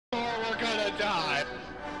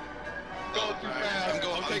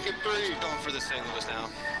Make it 3. Going for the St. Louis now.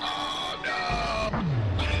 Oh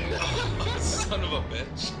no! Son of a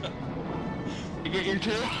bitch. You get your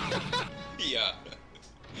 2? Yeah.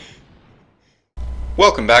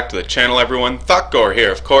 Welcome back to the channel, everyone. Thotgor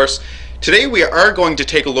here, of course. Today we are going to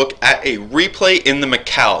take a look at a replay in the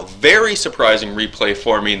Macau. Very surprising replay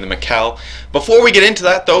for me in the Macau. Before we get into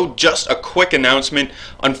that though, just a quick announcement.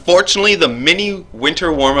 Unfortunately, the mini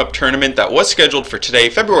winter warm-up tournament that was scheduled for today,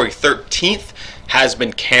 February 13th, has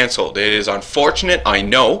been cancelled. It is unfortunate, I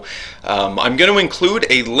know. I'm going to include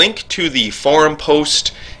a link to the forum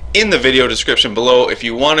post in the video description below if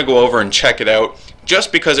you want to go over and check it out.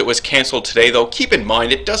 Just because it was cancelled today, though, keep in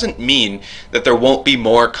mind it doesn't mean that there won't be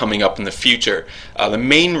more coming up in the future. The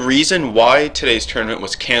main reason why today's tournament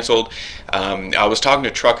was cancelled, I was talking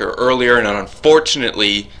to Trucker earlier, and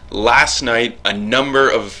unfortunately last night a number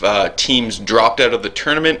of teams dropped out of the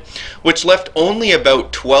tournament, which left only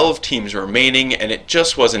about 12 teams remaining, and it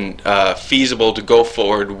just wasn't feasible to go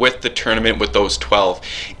forward with the tournament with those 12.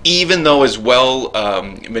 Even though as well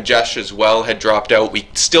Majesh as well had dropped out, we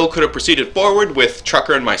still could have proceeded forward with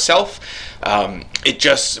Trucker and myself. We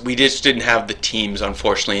just didn't have the teams,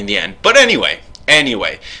 unfortunately, in the end. But anyway,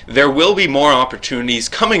 there will be more opportunities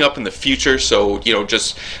coming up in the future, so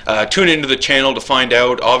just tune into the channel to find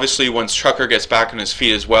out. Obviously, once Trucker gets back on his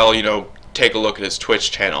feet as well, take a look at his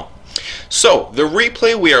Twitch channel. So, the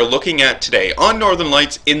replay we are looking at today on Northern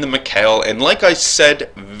Lights in the Macau, and like I said,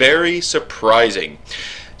 very surprising.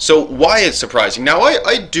 So, why is surprising? Now,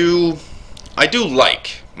 I do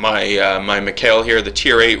like my my Macau here, the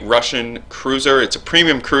Tier 8 Russian cruiser. It's a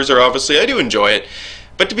premium cruiser, obviously. I do enjoy it.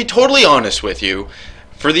 But to be totally honest with you,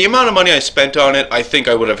 for the amount of money I spent on it, I think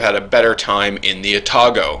I would have had a better time in the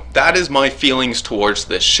Thotgor. That is my feelings towards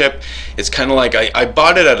this ship. It's kind of like I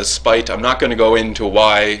bought it out of spite. I'm not going to go into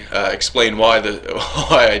why, explain why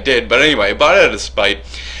I did, but anyway, I bought it out of spite.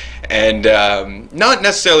 And not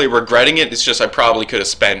necessarily regretting it, it's just I probably could have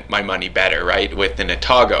spent my money better, right, with an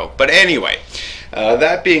Thotgor. But anyway,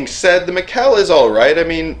 that being said, the Macau is alright. I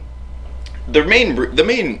mean, the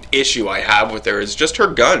main issue I have with her is just her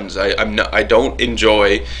guns. I don't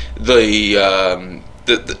enjoy the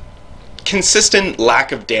consistent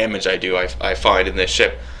lack of damage I find in this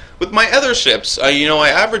ship. With my other ships, I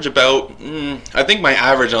average about I think my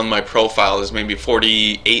average on my profile is maybe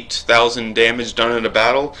 48,000 damage done in a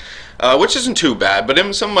battle, which isn't too bad. But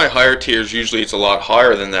in some of my higher tiers, usually it's a lot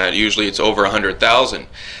higher than that. Usually it's over 100,000.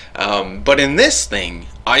 But in this thing,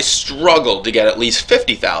 I struggled to get at least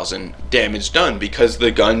 50,000 damage done, because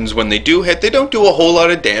the guns, when they do hit, they don't do a whole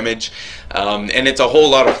lot of damage, and it's a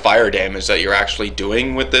whole lot of fire damage that you're actually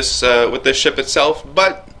doing with this ship itself.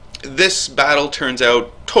 But this battle turns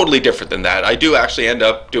out totally different than that. I do actually end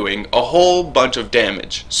up doing a whole bunch of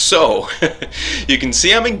damage. So, you can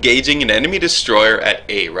see I'm engaging an enemy destroyer at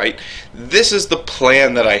A, right? This is the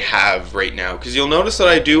plan that I have right now, because you'll notice that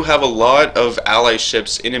I do have a lot of ally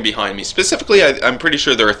ships in and behind me. Specifically, I'm pretty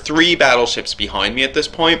sure there are 3 battleships behind me at this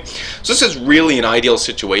point. So this is really an ideal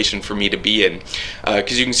situation for me to be in,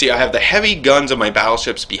 because you can see I have the heavy guns of my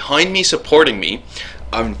battleships behind me supporting me.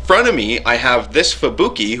 In front of me, I have this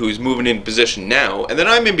Fubuki who's moving into position now, and then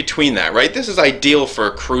I'm in between that, right? This is ideal for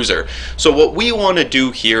a cruiser. So what we want to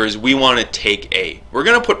do here is we want to take A. We're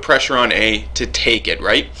going to put pressure on A to take it,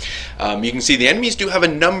 right? You can see the enemies do have a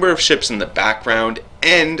number of ships in the background,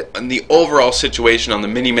 and in the overall situation on the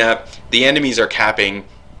minimap, the enemies are capping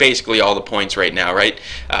basically all the points right now, right?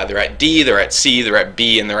 They're at D, they're at C, they're at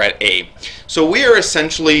B, and they're at A. So we are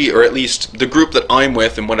essentially, or at least the group that I'm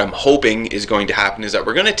with, and what I'm hoping is going to happen, is that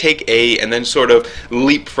we're going to take A and then sort of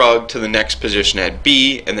leapfrog to the next position at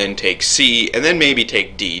B, and then take C, and then maybe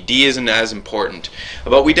take D. D isn't as important,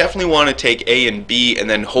 but we definitely want to take A and B, and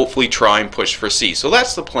then hopefully try and push for C. So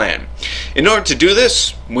that's the plan. In order to do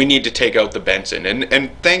this, we need to take out the Benson,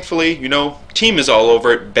 and thankfully, team is all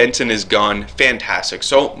over it. Benson is gone. Fantastic.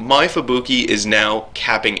 So my Fubuki is now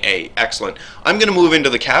capping A. Excellent. I'm going to move into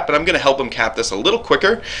the cap, and I'm going to help him cap this a little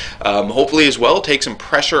quicker. Hopefully as well take some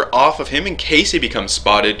pressure off of him in case he becomes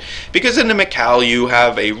spotted, because in the Macau you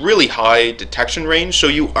have a really high detection range, so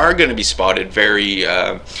you are going to be spotted very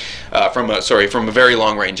from a very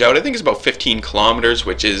long range out. I think it's about 15 kilometers,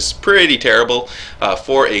 which is pretty terrible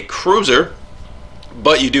for a cruiser.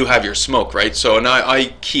 But you do have your smoke, right? So, and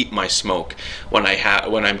I keep my smoke when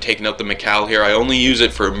I'm taking out the Macau here. I only use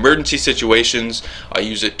it for emergency situations. I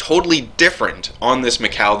use it totally different on this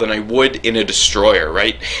Macau than I would in a destroyer,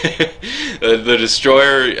 right? The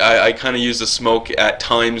destroyer, I kind of use the smoke at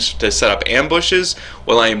times to set up ambushes.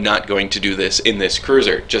 Well, I am not going to do this in this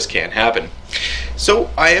cruiser. It just can't happen. So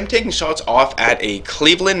I am taking shots off at a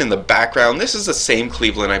Cleveland in the background. This is the same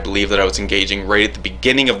Cleveland, I believe, that I was engaging right at the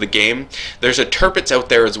beginning of the game. There's a Tirpitz out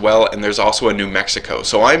there as well, and there's also a New Mexico.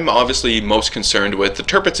 So I'm obviously most concerned with the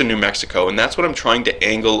Tirpitz in New Mexico, and that's what I'm trying to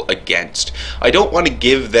angle against. I don't want to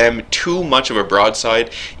give them too much of a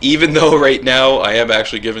broadside, even though right now I am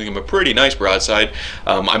actually giving them a pretty nice broadside.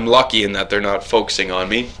 I'm lucky in that they're not focusing on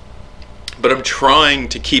me. But I'm trying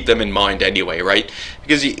to keep them in mind anyway, right?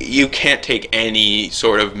 Because you can't take any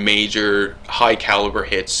sort of major high caliber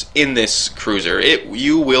hits in this cruiser.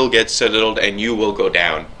 You will get settled and you will go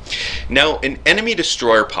down. Now, an enemy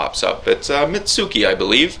destroyer pops up. It's Mitsuki, I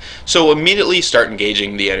believe. So immediately start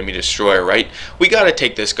engaging the enemy destroyer, right? We got to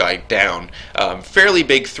take this guy down. Fairly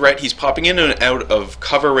big threat. He's popping in and out of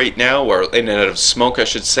cover right now, or in and out of smoke, I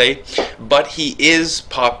should say. But he is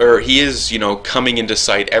coming into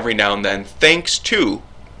sight every now and then, thanks to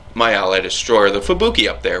my ally destroyer, the Fubuki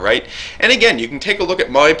up there, right? And again, you can take a look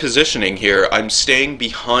at my positioning here. I'm staying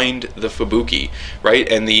behind the Fubuki, right?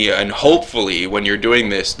 And hopefully when you're doing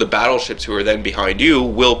this, the battleships who are then behind you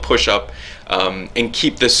will push up and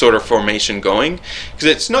keep this sort of formation going. Because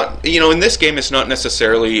it's not, in this game, it's not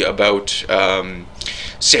necessarily about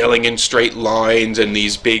sailing in straight lines and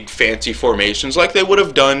these big fancy formations like they would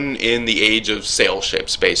have done in the age of sail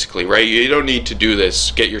ships, basically, right? You don't need to do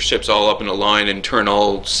this, get your ships all up in a line and turn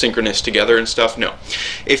all synchronous together and stuff. No.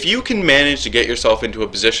 If you can manage to get yourself into a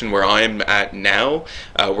position where I'm at now,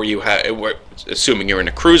 assuming you're in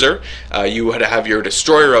a cruiser, you would have your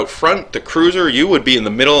destroyer out front, the cruiser, you would be in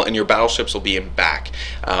the middle, and your battleships will be in back.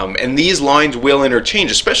 And these lines will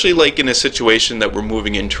interchange, especially like in a situation that we're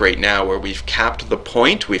moving into right now where we've capped the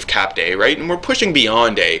point, we've capped A, right? And we're pushing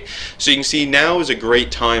beyond A. So you can see now is a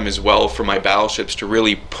great time as well for my battleships to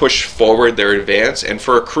really push forward their advance and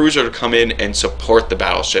for a cruiser to come in and support the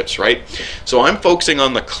battleships, right? So I'm focusing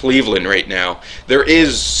on the Cleveland right now. There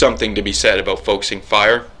is something to be said about focusing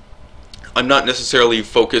fire. I'm not necessarily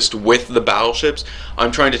focused with the battleships.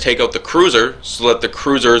 I'm trying to take out the cruiser so that the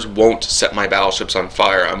cruisers won't set my battleships on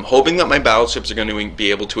fire. I'm hoping that my battleships are going to be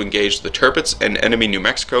able to engage the Tirpitz and enemy New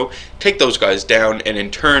Mexico, take those guys down, and in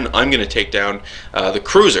turn I'm going to take down the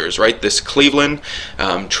cruisers, right? This Cleveland,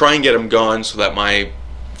 try and get them gone so that my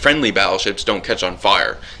friendly battleships don't catch on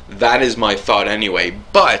fire. That is my thought anyway,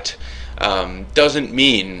 but doesn't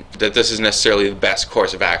mean that this is necessarily the best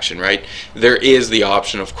course of action, right? There is the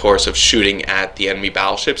option, of course, of shooting at the enemy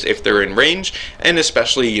battleships if they're in range, and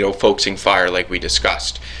especially, focusing fire like we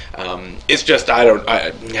discussed. It's just,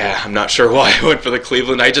 I'm not sure why I went for the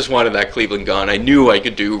Cleveland. I just wanted that Cleveland gone. I knew I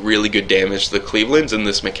could do really good damage to the Clevelands in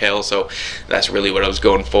this Mikhail, so that's really what I was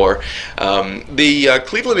going for. The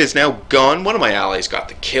Cleveland is now gone. One of my allies got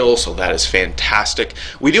the kill, so that is fantastic.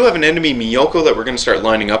 We do have an enemy Miyoko that we're going to start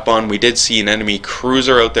lining up on. We did see an enemy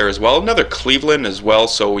cruiser out there as well, another Cleveland as well,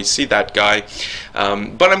 so we see that guy.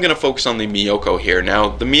 But I'm going to focus on the Miyoko here. Now,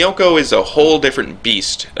 the Miyoko is a whole different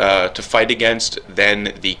beast to fight against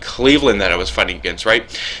than the Cleveland that I was fighting against, right?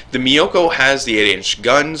 The Miyoko has the 8-inch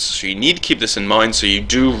guns, so you need to keep this in mind. So you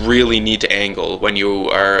do really need to angle when you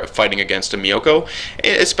are fighting against a Miyoko,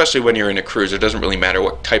 especially when you're in a cruiser. It doesn't really matter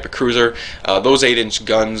what type of cruiser. Those 8-inch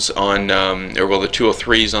guns on, the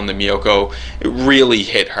 203s on the Miyoko, it really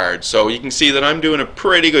hit hard. So you can see that I'm doing a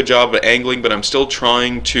pretty good job of angling, but I'm still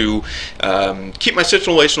trying to keep my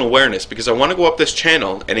situational awareness because I want to go up this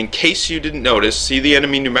channel. And in case you didn't notice, see the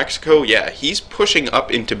enemy New Mexico? Yeah, he's pushing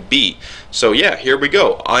up into B. So yeah, here we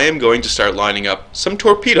go. I am going to start lining up some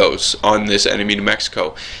torpedoes on this enemy New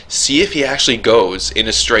Mexico. See if he actually goes in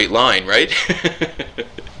a straight line, right?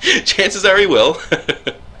 Chances are he will.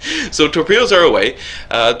 So torpedoes are away.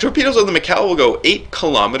 Torpedoes on the Mikhail will go 8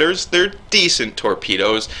 kilometers. They're decent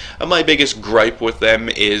torpedoes. My biggest gripe with them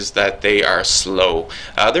is that they are slow.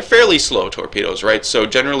 They're fairly slow torpedoes, right? So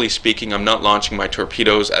generally speaking, I'm not launching my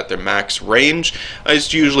torpedoes at their max range.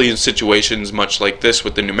 It's usually in situations much like this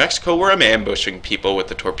with the New Mexico where I'm ambushing people with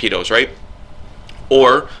the torpedoes, right?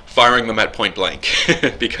 Or firing them at point blank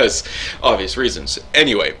because obvious reasons.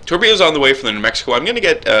 Anyway, torpedoes on the way from the New Mexico. I'm going to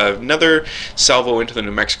get another salvo into the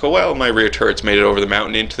New Mexico. Well, my rear turrets made it over the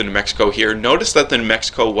mountain into the New Mexico here. Notice that the New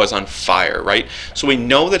Mexico was on fire, right? So we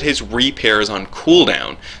know that his repair is on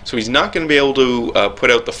cooldown. So he's not going to be able to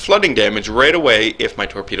put out the flooding damage right away if my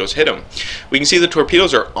torpedoes hit him. We can see the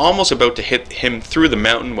torpedoes are almost about to hit him through the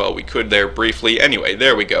mountain. Well, we could there briefly. Anyway,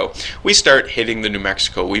 there we go. We start hitting the New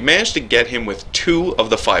Mexico. We managed to get him with 2 of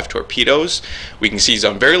the 5 torpedoes. We can see he's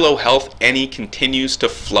on very low health and he continues to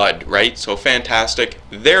flood, right? So fantastic.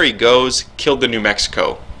 There he goes. Killed the New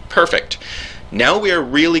Mexico. Perfect. Now we are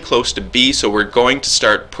really close to B, so we're going to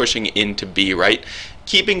start pushing into B, right?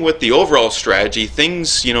 keeping with the overall strategy,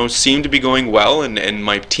 things, seem to be going well, and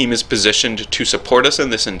my team is positioned to support us in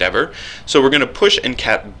this endeavor. So we're going to push and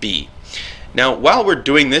cap B. Now, while we're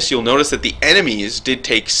doing this, you'll notice that the enemies did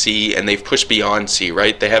take C, and they've pushed beyond C,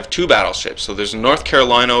 right? They have 2 battleships. So there's North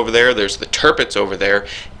Carolina over there, there's the Tirpitz over there,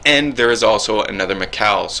 and there is also another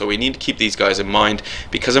McCall. So we need to keep these guys in mind.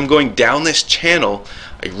 Because I'm going down this channel,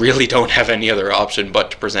 I really don't have any other option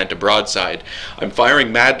but to present a broadside. I'm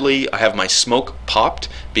firing madly. I have my smoke popped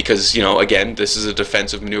because, again, this is a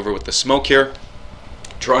defensive maneuver with the smoke here,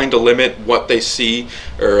 trying to limit what they see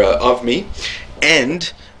of me.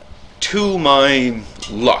 And to my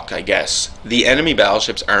luck, I guess, the enemy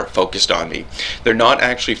battleships aren't focused on me. They're not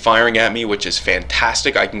actually firing at me, which is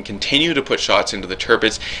fantastic. I can continue to put shots into the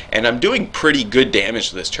Tirpitz, and I'm doing pretty good damage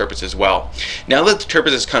to this Tirpitz as well. Now that the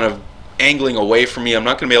Tirpitz is kind of angling away from me, I'm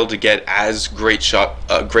not going to be able to get as great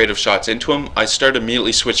of shots into him. I start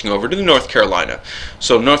immediately switching over to the North Carolina.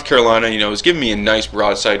 So North Carolina, is giving me a nice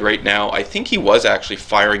broadside right now. I think he was actually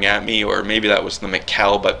firing at me, or maybe that was the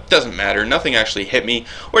McCall, but doesn't matter. Nothing actually hit me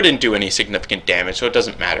or didn't do any significant damage, so it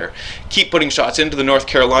doesn't matter. Keep putting shots into the North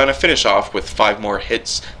Carolina, finish off with 5 more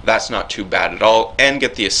hits. That's not too bad at all, and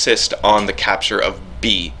get the assist on the capture of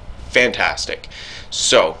B. Fantastic.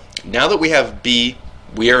 So now that we have B,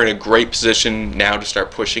 we are in a great position now to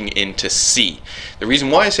start pushing into C. The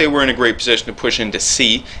reason why I say we're in a great position to push into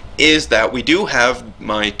C is that we do have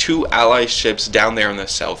my 2 ally ships down there in the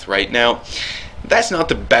south right now. That's not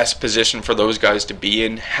the best position for those guys to be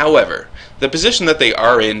in. However, the position that they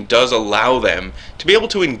are in does allow them to be able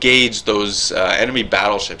to engage those enemy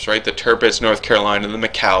battleships, right? The Tirpitz, North Carolina, and the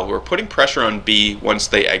McCall, who are putting pressure on B once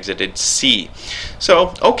they exited C.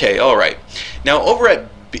 So, okay, alright. Now, over at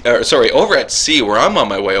C, where I'm on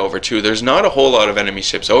my way over to, there's not a whole lot of enemy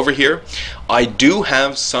ships over here. I do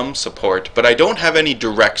have some support, but I don't have any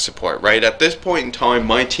direct support, right? At this point in time,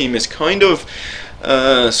 my team is kind of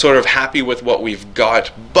sort of happy with what we've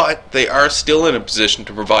got, but they are still in a position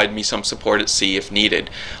to provide me some support at sea if needed.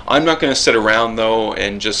 I'm not going to sit around though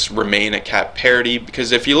and just remain at cap parity,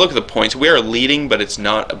 because if you look at the points, we are leading, but it's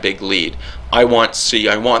not a big lead. I want C,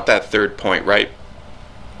 I want that 3rd point, right?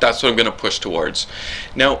 That's what I'm going to push towards.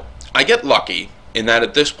 Now, I get lucky in that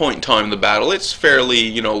at this point in time in the battle, it's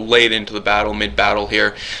fairly, late into the battle, mid-battle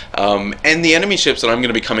here, and the enemy ships that I'm going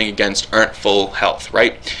to be coming against aren't full health,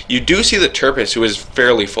 right? You do see the Tirpitz, who is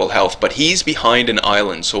fairly full health, but he's behind an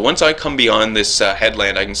island. So once I come beyond this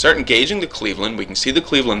headland, I can start engaging the Cleveland. We can see the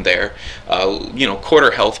Cleveland there,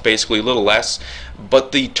 quarter health, basically, a little less.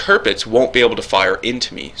 But the Tirpitz won't be able to fire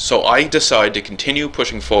into me, so I decide to continue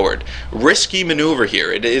pushing forward. Risky maneuver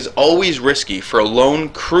here. It is always risky for a lone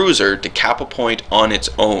cruiser to cap a point on its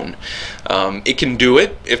own. It can do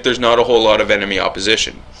it if there's not a whole lot of enemy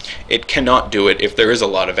opposition. It cannot do it if there is a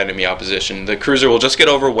lot of enemy opposition. The cruiser will just get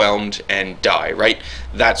overwhelmed and die, right?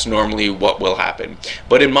 That's normally what will happen.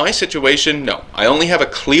 But in my situation, no. I only have a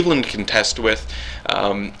Cleveland to contest with,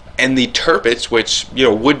 and the Tirpitz, which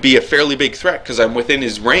would be a fairly big threat because I'm within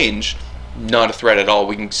his range, not a threat at all.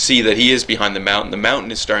 We can see that he is behind the mountain. The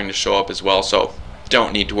mountain is starting to show up as well, so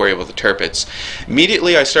don't need to worry about the Tirpitz.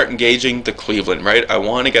 Immediately I start engaging the Cleveland, right? I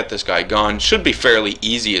want to get this guy gone. Should be fairly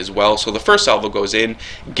easy as well. So the first salvo goes in,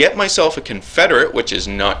 get myself a Confederate, which is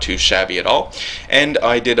not too shabby at all, and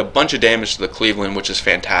I did a bunch of damage to the Cleveland, which is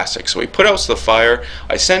fantastic. So we put out the fire,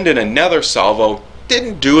 I send in another salvo.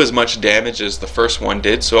 Didn't do as much damage as the first one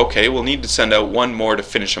did, so okay, we'll need to send out one more to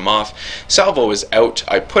finish him off. Salvo is out.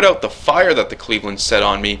 I put out the fire that the Cleveland set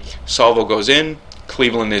on me. Salvo goes in,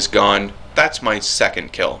 Cleveland is gone. That's my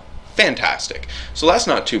 2nd kill. Fantastic. So that's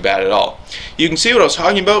not too bad at all. You can see what I was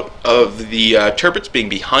talking about of the Tirpitz being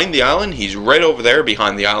behind the island. He's right over there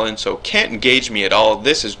behind the island, so can't engage me at all.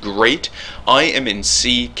 This is great. I am in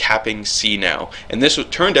C, capping C now. And this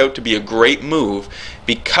turned out to be a great move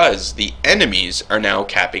because the enemies are now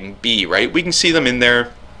capping B, right? We can see them in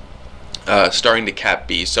there starting to cap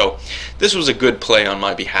B. So this was a good play on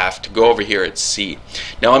my behalf to go over here at C.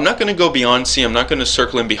 Now I'm not going to go beyond C. I'm not going to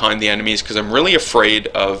circle in behind the enemies because I'm really afraid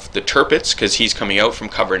of the Tirpitz because he's coming out from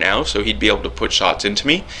cover now, so he'd be able to put shots into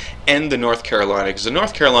me, and the North Carolina because the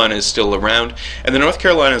North Carolina is still around, and the North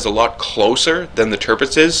Carolina is a lot closer than the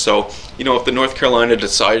Tirpitz is, so if the North Carolina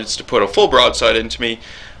decides to put a full broadside into me,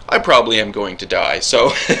 I probably am going to die,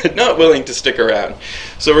 so not willing to stick around.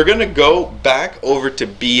 So we're going to go back over to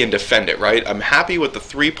B and defend it, right? I'm happy with the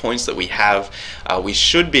 3 points that we have. We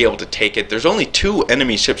should be able to take it. There's only 2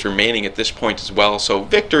 enemy ships remaining at this point as well, so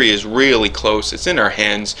victory is really close. It's in our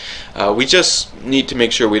hands. We just need to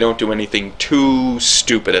make sure we don't do anything too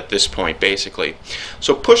stupid at this point, basically.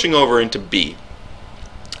 So pushing over into B.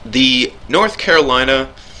 The North Carolina,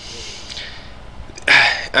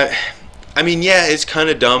 I mean, yeah, it's kind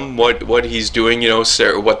of dumb what he's doing, you know,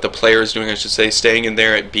 what the player is doing, I should say, staying in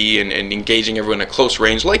there at B and engaging everyone at close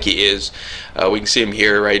range like he is. We can see him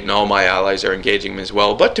here, right, and all my allies are engaging him as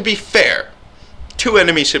well. But to be fair, 2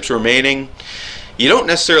 enemy ships remaining. You don't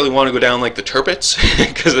necessarily want to go down like the Tirpitz,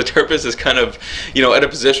 because the Tirpitz is kind of, you know, at a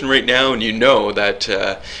position right now, and you know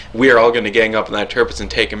that we are all going to gang up on that Tirpitz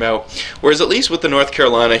and take him out. Whereas at least with the North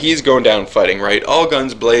Carolina, he's going down fighting, right? All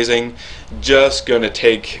guns blazing, just going to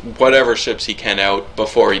take whatever ships he can out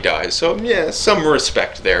before he dies. So yeah, some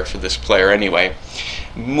respect there for this player anyway.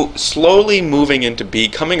 Slowly moving into B,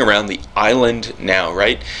 coming around the island now,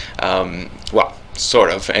 right? Well,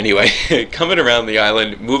 sort of, anyway. Coming around the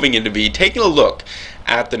island, moving into B, taking a look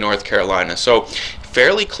at the North Carolina. So,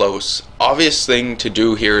 fairly close. Obvious thing to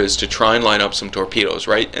do here is to try and line up some torpedoes,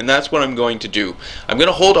 right? And that's what I'm going to do. I'm going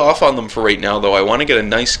to hold off on them for right now, though. I want to get a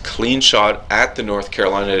nice clean shot at the North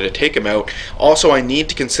Carolina to take him out. Also, I need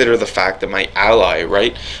to consider the fact that my ally,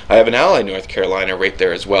 right? I have an ally North Carolina right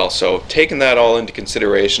there as well. So, taking that all into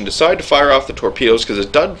consideration, decide to fire off the torpedoes because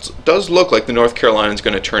it does look like the North Carolina is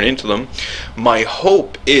going to turn into them. My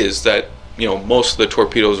hope is that, you know, most of the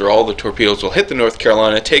torpedoes or all the torpedoes will hit the North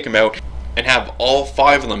Carolina, take him out, and have all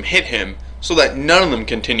 5 of them hit him so that none of them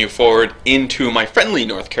continue forward into my friendly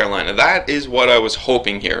North Carolina. That is what I was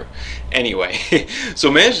hoping here. Anyway, so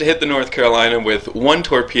managed to hit the North Carolina with 1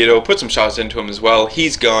 torpedo, put some shots into him as well.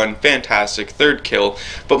 He's gone, fantastic, 3rd kill,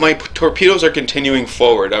 but my torpedoes are continuing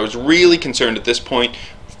forward. I was really concerned at this point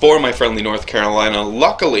for my friendly North Carolina.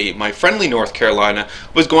 Luckily, my friendly North Carolina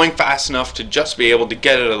was going fast enough to just be able to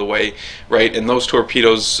get it out of the way, right? And those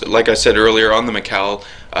torpedoes, like I said earlier on the Macau,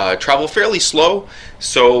 travel fairly slow,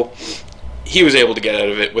 so he was able to get out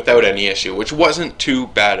of it without any issue, which wasn't too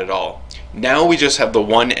bad at all. Now we just have the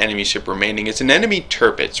 1 enemy ship remaining. It's an enemy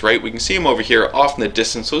Tirpitz, right? We can see him over here off in the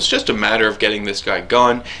distance, so it's just a matter of getting this guy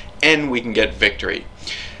gone, and we can get victory.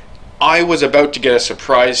 I was about to get a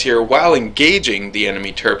surprise here while engaging the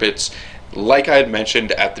enemy Tirpitz, like I had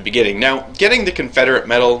mentioned at the beginning. Now, getting the Confederate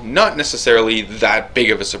medal, not necessarily that big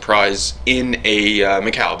of a surprise in a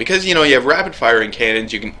Macau, because, you know, you have rapid firing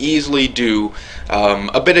cannons, you can easily do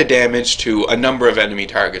a bit of damage to a number of enemy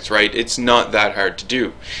targets, right? It's not that hard to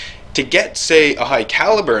do. To get, say, a high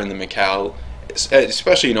caliber in the Macau,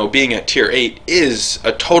 especially, you know, being at tier 8, is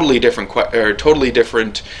a totally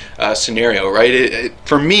different scenario, right?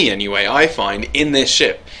 For me anyway, I find in this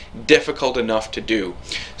ship difficult enough to do.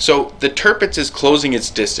 So the Tirpitz is closing its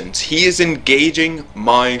distance. He is engaging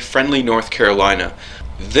my friendly North Carolina.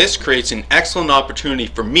 This creates an excellent opportunity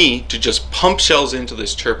for me to just pump shells into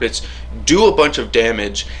this Tirpitz, do a bunch of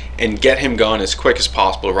damage, and get him gone as quick as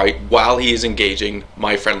possible, right, while he is engaging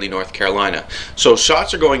my friendly North Carolina. So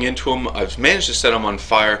shots are going into him. I've managed to set him on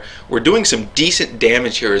fire. We're doing some decent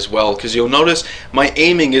damage here as well, because you'll notice my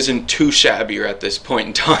aiming isn't too shabby at this point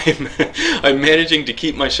in time. I'm managing to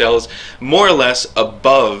keep my shells more or less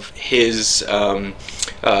above his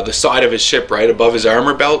the side of his ship, right, above his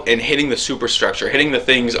armor belt, and hitting the superstructure, hitting the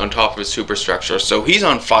things on top of his superstructure. So he's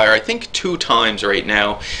on fire, I think 2 times right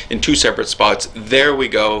now in 2 separate spots. There we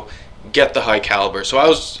go. Get the high caliber. So I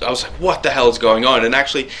was like, what the hell is going on? And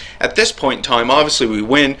actually, at this point in time, obviously we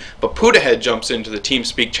win, but Pudahead jumps into the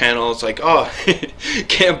TeamSpeak channel. It's like, oh,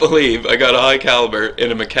 can't believe I got a high caliber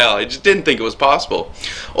in a Macau. I just didn't think it was possible.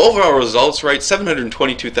 Overall results, right,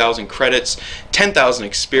 722,000 credits, 10,000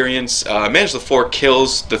 experience, managed the 4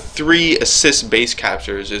 kills, the 3 assist base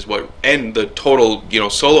captures is what, and the total, you know,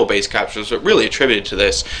 solo base captures are really attributed to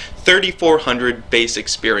this, 3,400 base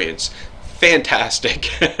experience.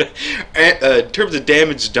 Fantastic. In terms of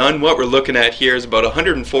damage done, what we're looking at here is about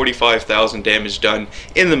 145,000 damage done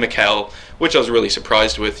in the Macau, which I was really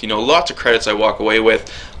surprised with. You know, lots of credits I walk away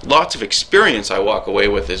with, lots of experience I walk away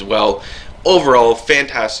with as well. Overall,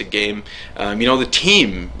 fantastic game. You know, the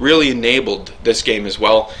team really enabled this game as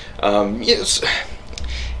well.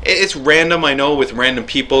 It's random, I know, with random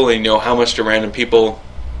people, and you know how much do random people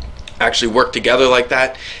actually work together like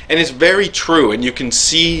that, and it's very true. And you can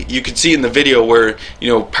see in the video where, you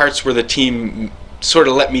know, parts where the team sort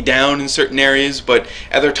of let me down in certain areas, but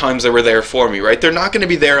other times they were there for me, right? They're not going to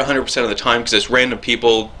be there 100% of the time because it's random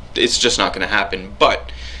people. It's just not going to happen.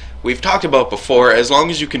 But we've talked about before, as long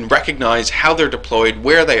as you can recognize how they're deployed,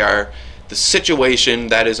 where they are, the situation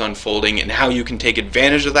that is unfolding, and how you can take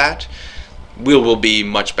advantage of that, we will be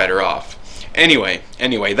much better off. Anyway,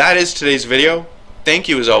 that is today's video. thank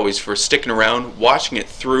you as always for sticking around, watching it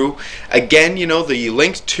through. Again, you know, the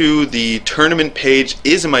link to the tournament page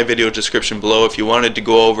is in my video description below if you wanted to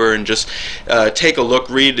go over and just take a look,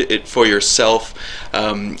 read it for yourself.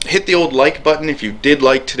 Hit the old like button if you did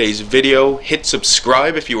like today's video. Hit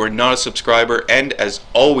subscribe if you are not a subscriber. And as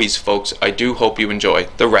always, folks, I do hope you enjoy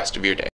the rest of your day.